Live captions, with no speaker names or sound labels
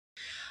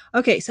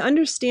Okay, so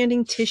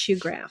understanding tissue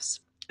grafts.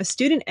 A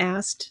student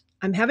asked,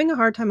 I'm having a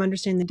hard time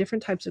understanding the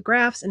different types of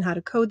grafts and how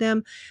to code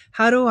them.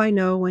 How do I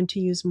know when to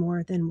use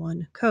more than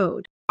one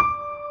code?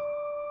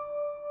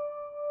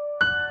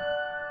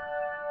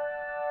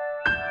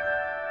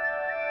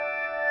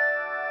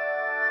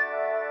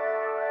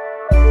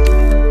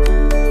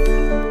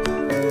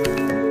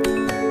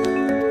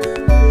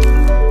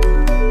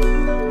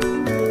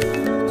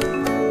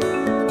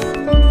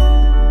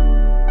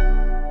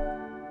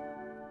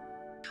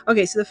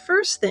 Okay, so the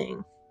first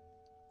thing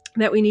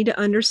that we need to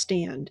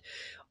understand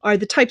are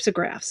the types of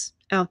grafts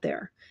out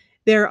there.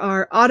 There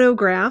are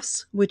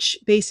autografts, which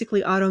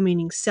basically auto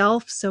meaning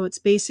self, so it's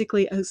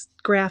basically a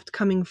graft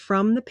coming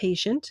from the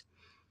patient.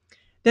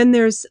 Then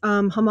there's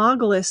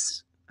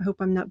homologous, I hope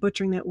I'm not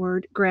butchering that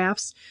word,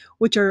 grafts,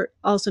 which are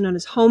also known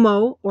as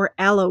homo or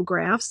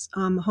allografts.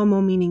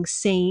 Homo meaning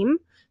same,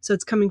 so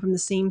it's coming from the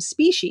same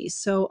species,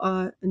 so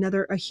a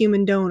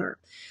human donor.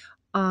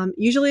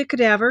 Usually a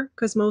cadaver,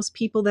 because most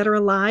people that are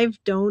alive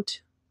don't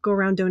go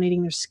around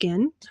donating their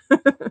skin.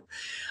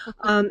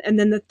 And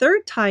then the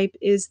third type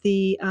is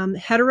the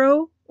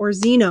hetero or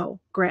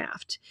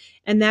xenograft.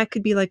 And that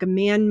could be like a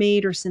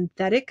man-made or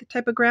synthetic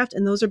type of graft.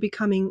 And those are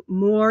becoming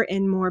more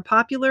and more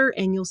popular.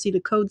 And you'll see the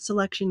code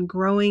selection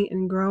growing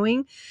and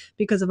growing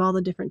because of all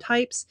the different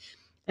types.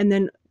 And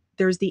then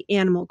there's the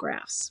animal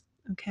grafts.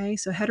 Okay,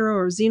 so hetero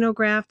or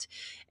xenograft.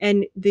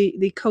 And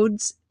the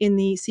codes in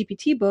the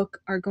CPT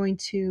book are going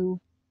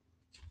to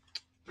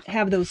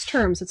have those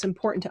terms. It's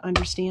important to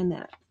understand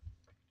that.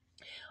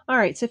 All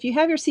right, so if you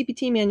have your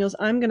CPT manuals,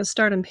 I'm going to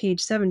start on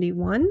page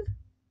 71.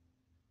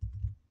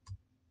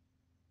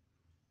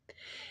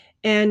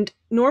 And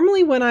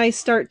normally when I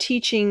start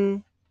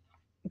teaching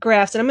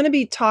grafts, and I'm going to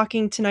be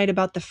talking tonight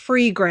about the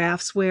free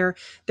grafts where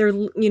they're,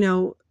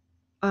 in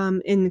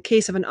the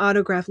case of an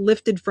autograft,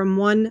 lifted from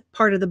one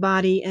part of the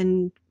body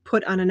and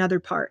put on another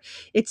part.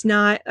 It's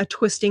not a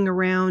twisting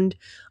around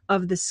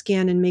of the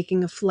skin and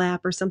making a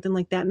flap or something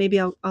like that. Maybe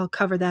I'll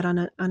cover that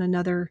on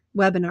another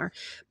webinar.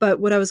 But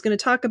what I was going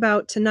to talk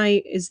about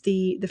tonight is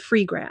the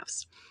free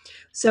grafts.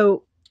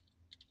 So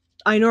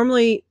I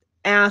normally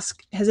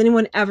ask, has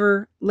anyone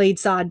ever laid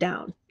sod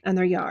down on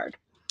their yard?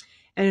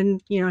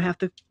 And, half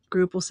the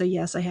group will say,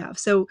 yes, I have.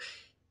 So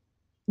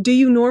do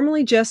you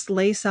normally just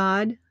lay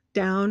sod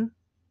down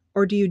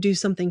or do you do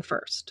something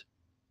first?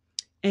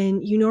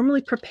 And you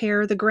normally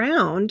prepare the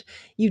ground.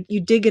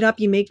 You dig it up,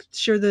 you make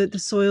sure the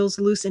soil's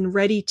loose and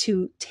ready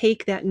to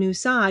take that new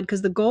sod,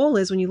 because the goal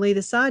is when you lay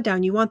the sod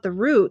down, you want the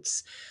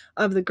roots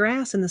of the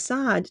grass and the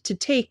sod to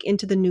take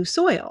into the new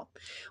soil.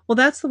 Well,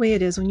 that's the way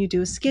it is when you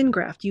do a skin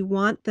graft. You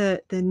want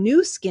the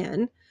new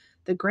skin,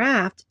 the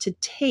graft, to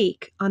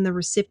take on the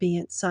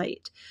recipient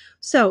site.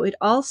 So it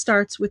all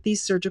starts with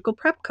these surgical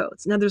prep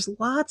codes. Now, there's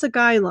lots of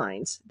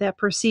guidelines that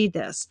precede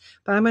this,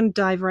 but I'm going to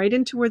dive right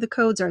into where the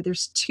codes are.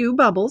 There's two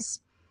bubbles.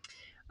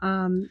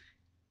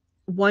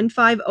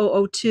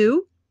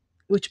 15002,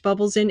 which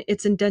bubbles in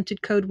its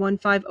indented code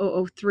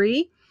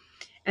 15003,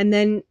 and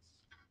then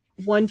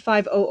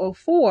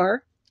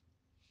 15004,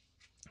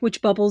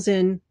 which bubbles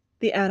in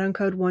the add-on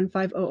code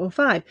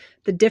 15005.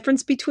 The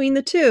difference between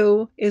the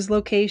two is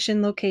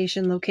location,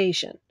 location,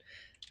 location.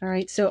 All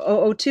right,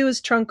 so 002 is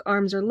trunk,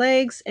 arms, or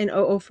legs, and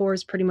 004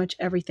 is pretty much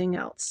everything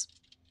else.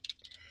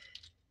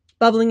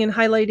 Bubbling and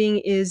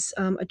highlighting is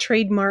a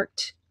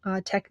trademarked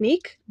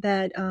technique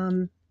that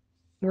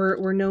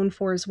we're known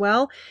for as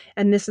well.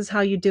 And this is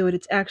how you do it.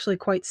 It's actually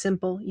quite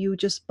simple. You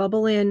just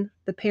bubble in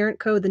the parent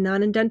code, the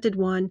non-indented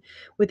one,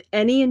 with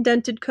any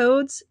indented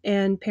codes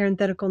and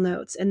parenthetical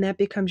notes, and that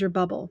becomes your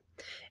bubble.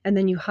 And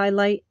then you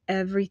highlight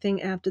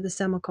everything after the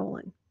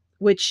semicolon,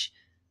 which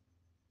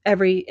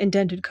every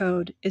indented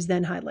code is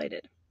then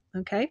highlighted.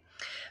 Okay?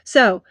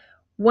 So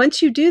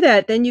once you do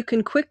that, then you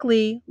can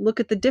quickly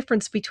look at the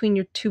difference between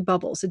your two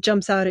bubbles. It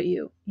jumps out at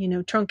you,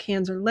 trunk,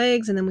 hands, or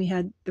legs, and then we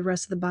had the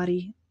rest of the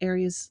body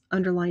areas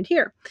underlined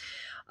here.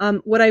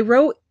 What I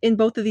wrote in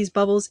both of these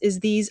bubbles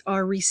is these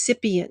are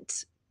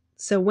recipients.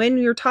 So when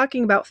you're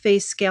talking about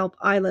face, scalp,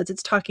 eyelids,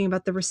 it's talking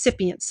about the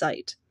recipient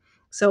site.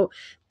 So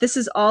this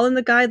is all in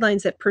the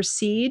guidelines that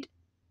precede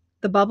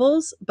the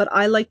bubbles, but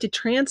I like to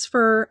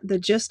transfer the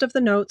gist of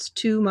the notes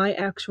to my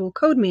actual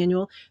code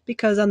manual,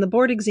 because on the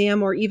board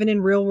exam or even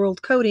in real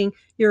world coding,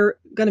 you're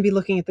going to be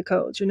looking at the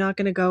codes. You're not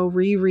going to go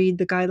reread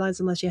the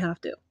guidelines unless you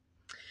have to.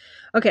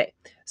 Okay,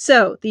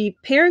 so the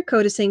parent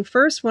code is saying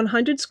first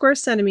 100 square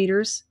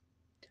centimeters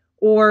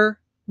or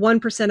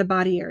 1% of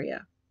body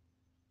area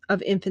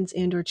of infants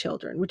and or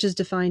children, which is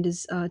defined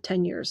as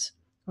 10 years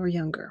or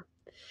younger.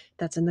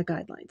 That's in the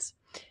guidelines.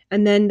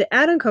 And then the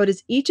add-on code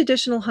is each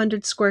additional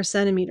 100 square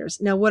centimeters.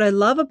 Now, what I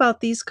love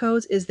about these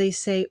codes is they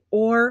say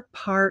or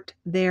part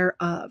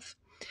thereof.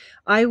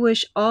 I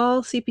wish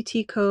all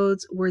CPT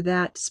codes were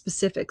that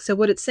specific. So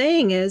what it's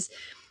saying is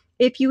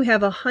if you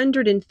have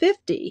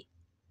 150,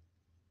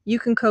 you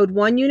can code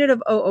 1 unit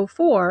of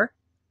 004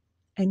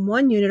 and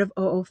 1 unit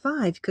of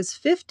 005, because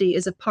 50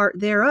 is a part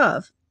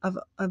thereof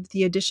of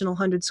the additional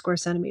 100 square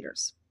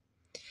centimeters.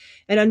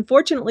 And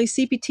unfortunately,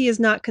 CPT is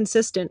not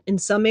consistent. In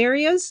some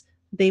areas,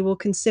 they will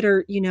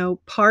consider,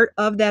 part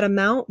of that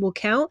amount will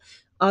count.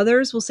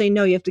 Others will say,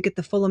 no, you have to get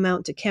the full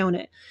amount to count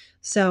it.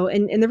 So,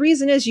 and the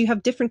reason is you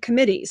have different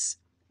committees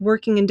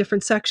working in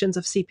different sections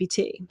of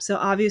CPT. So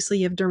obviously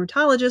you have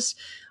dermatologists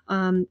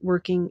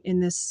working in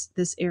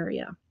this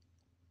area.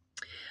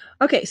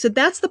 Okay, so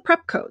that's the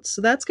prep code.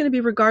 So that's going to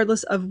be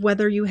regardless of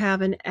whether you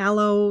have an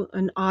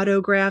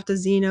autograft, a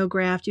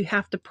xenograft, you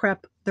have to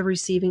prep the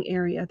receiving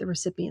area, the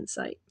recipient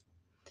site.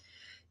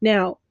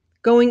 Now,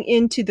 going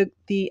into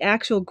the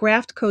actual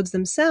graft codes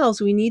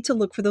themselves, we need to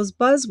look for those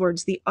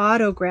buzzwords, the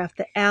autograft,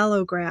 the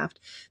allograft,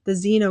 the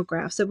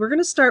xenograft. So we're going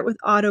to start with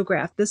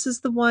autograft. This is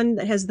the one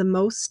that has the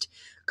most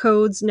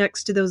codes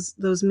next to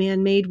those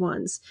man-made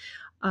ones.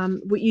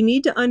 What you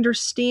need to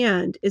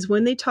understand is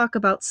when they talk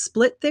about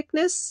split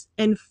thickness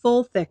and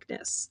full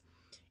thickness.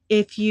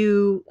 If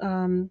you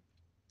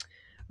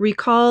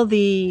recall let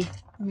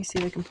me see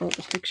if I can pull up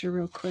the picture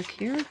real quick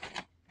here.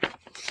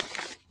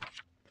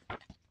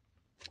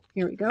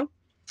 Here we go.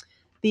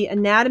 The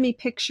anatomy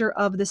picture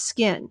of the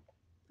skin.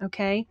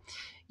 Okay.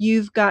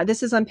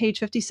 This is on page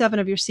 57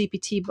 of your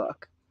CPT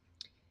book.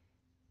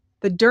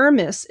 The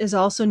dermis is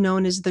also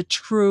known as the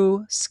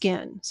true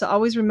skin. So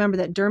always remember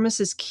that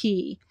dermis is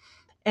key.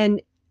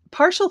 And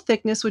partial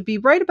thickness would be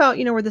right about,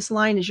 where this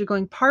line is. You're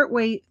going part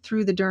way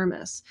through the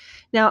dermis.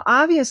 Now,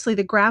 obviously,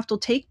 the graft will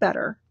take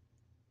better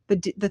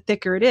the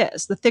thicker it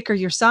is. The thicker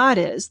your sod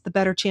is, the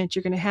better chance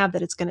you're going to have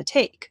that it's going to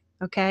take.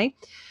 Okay?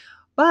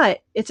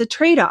 But it's a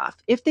trade-off.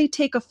 If they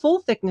take a full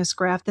thickness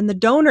graft, then the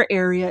donor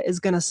area is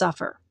going to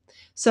suffer.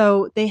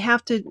 So they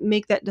have to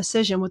make that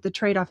decision what the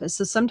trade-off is.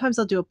 So sometimes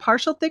they'll do a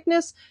partial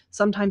thickness,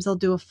 sometimes they'll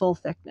do a full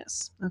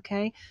thickness.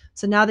 Okay?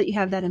 So now that you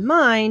have that in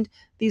mind,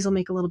 these will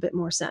make a little bit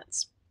more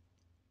sense.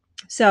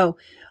 So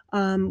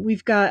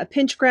we've got a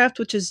pinch graft,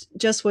 which is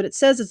just what it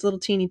says. It's a little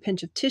teeny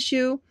pinch of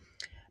tissue.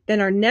 Then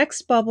our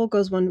next bubble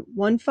goes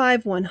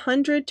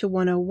 100 to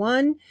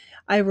 101.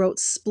 I wrote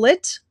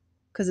split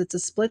because it's a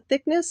split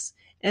thickness,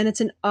 and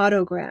it's an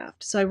autograft.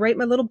 So I write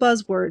my little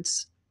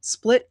buzzwords,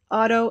 split,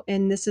 auto,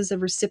 and this is a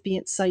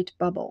recipient site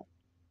bubble.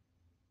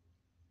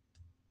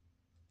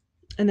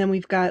 And then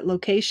we've got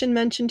location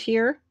mentioned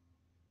here.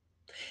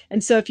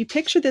 And so if you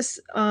picture this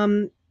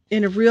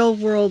in a real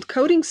world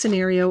coding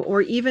scenario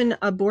or even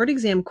a board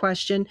exam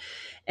question,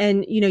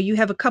 and you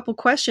have a couple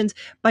questions,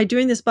 by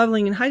doing this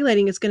bubbling and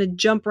highlighting, it's going to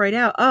jump right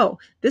out. Oh,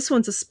 this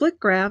one's a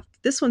split graft.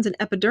 This one's an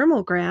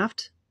epidermal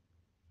graft.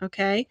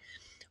 Okay.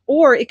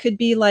 Or it could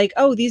be like,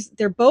 oh,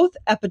 they're both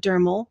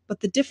epidermal,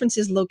 but the difference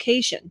is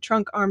location,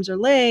 trunk, arms, or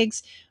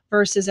legs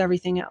versus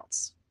everything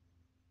else.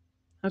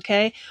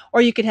 Okay.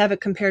 Or you could have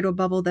it compared to a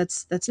bubble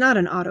that's not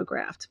an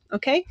autograft.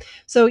 Okay.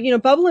 So,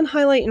 bubble and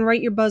highlight and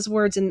write your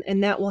buzzwords,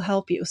 and that will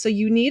help you. So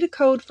you need a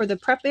code for the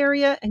prep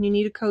area and you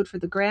need a code for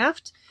the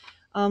graft.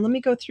 Let me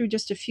go through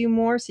just a few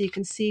more so you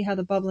can see how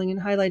the bubbling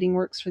and highlighting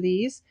works for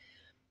these.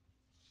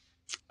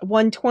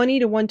 120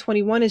 to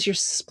 121 is your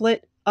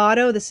split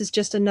auto. This is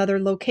just another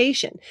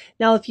location.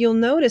 Now, if you'll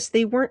notice,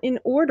 they weren't in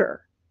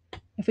order.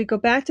 If we go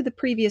back to the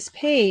previous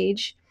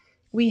page,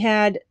 we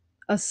had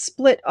a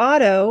split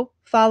auto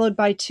followed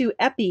by 2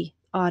 epi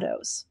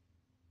autos.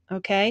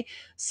 Okay,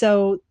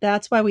 so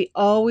that's why we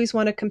always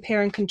want to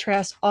compare and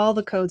contrast all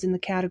the codes in the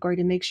category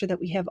to make sure that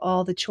we have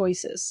all the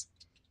choices.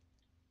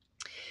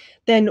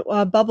 Then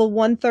bubble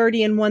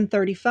 130 and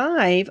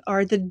 135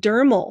 are the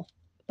dermal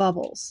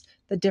bubbles.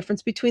 The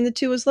difference between the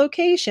two is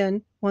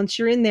location. Once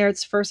you're in there,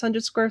 it's first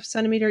 100 square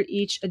centimeter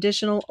each,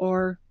 additional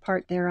or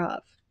part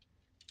thereof.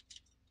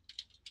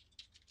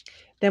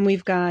 Then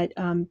we've got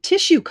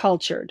tissue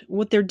cultured.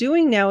 What they're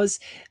doing now is,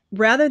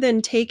 rather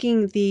than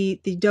taking the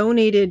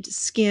donated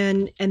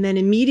skin and then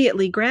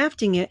immediately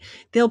grafting it,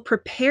 they'll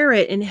prepare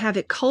it and have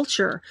it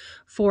culture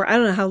for, I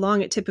don't know how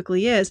long it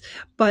typically is,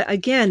 but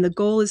again, the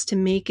goal is to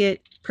make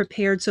it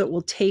prepared so it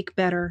will take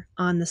better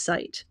on the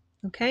site.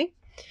 Okay,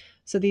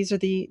 so these are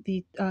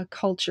the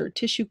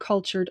tissue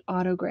cultured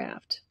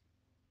autograft.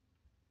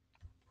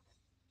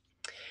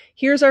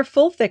 Here's our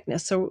full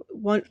thickness. So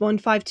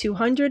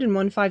 15200 and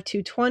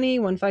 15220,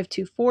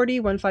 15240,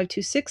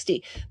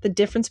 15260. The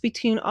difference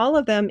between all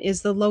of them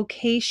is the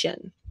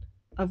location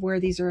of where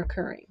these are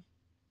occurring.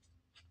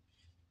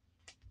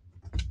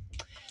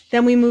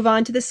 Then we move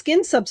on to the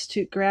skin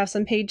substitute grafts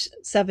on page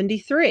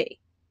 73.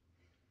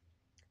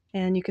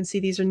 And you can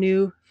see these are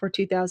new for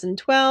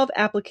 2012.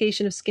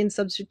 Application of skin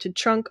substitute to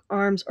trunk,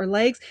 arms, or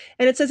legs.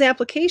 And it says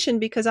application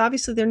because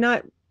obviously they're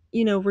not,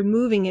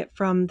 removing it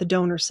from the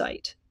donor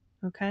site.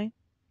 Okay.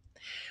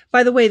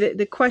 By the way,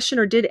 the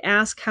questioner did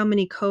ask how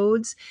many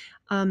codes.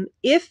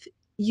 If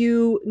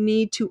you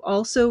need to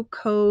also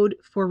code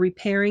for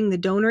repairing the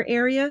donor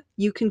area,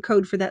 you can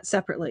code for that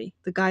separately.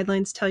 The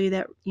guidelines tell you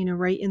that,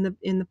 right in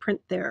the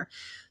print there.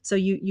 So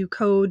you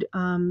code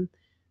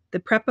the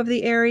prep of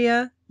the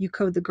area, you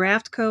code the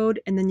graft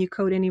code, and then you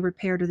code any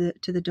repair to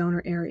the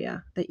donor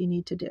area that you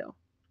need to do.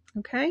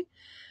 Okay.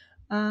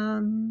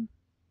 And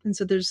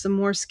so there's some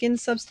more skin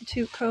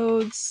substitute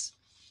codes.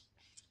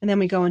 And then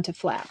we go into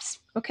flaps.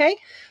 Okay,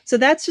 so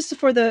that's just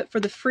for the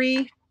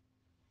free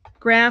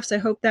grafts. I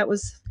hope that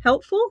was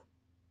helpful.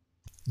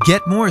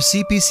 Get more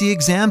CPC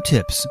exam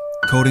tips,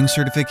 coding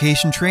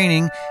certification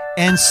training,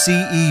 and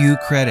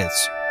CEU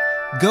credits.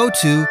 Go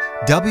to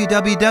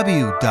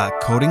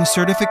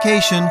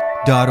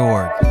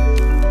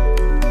www.codingcertification.org.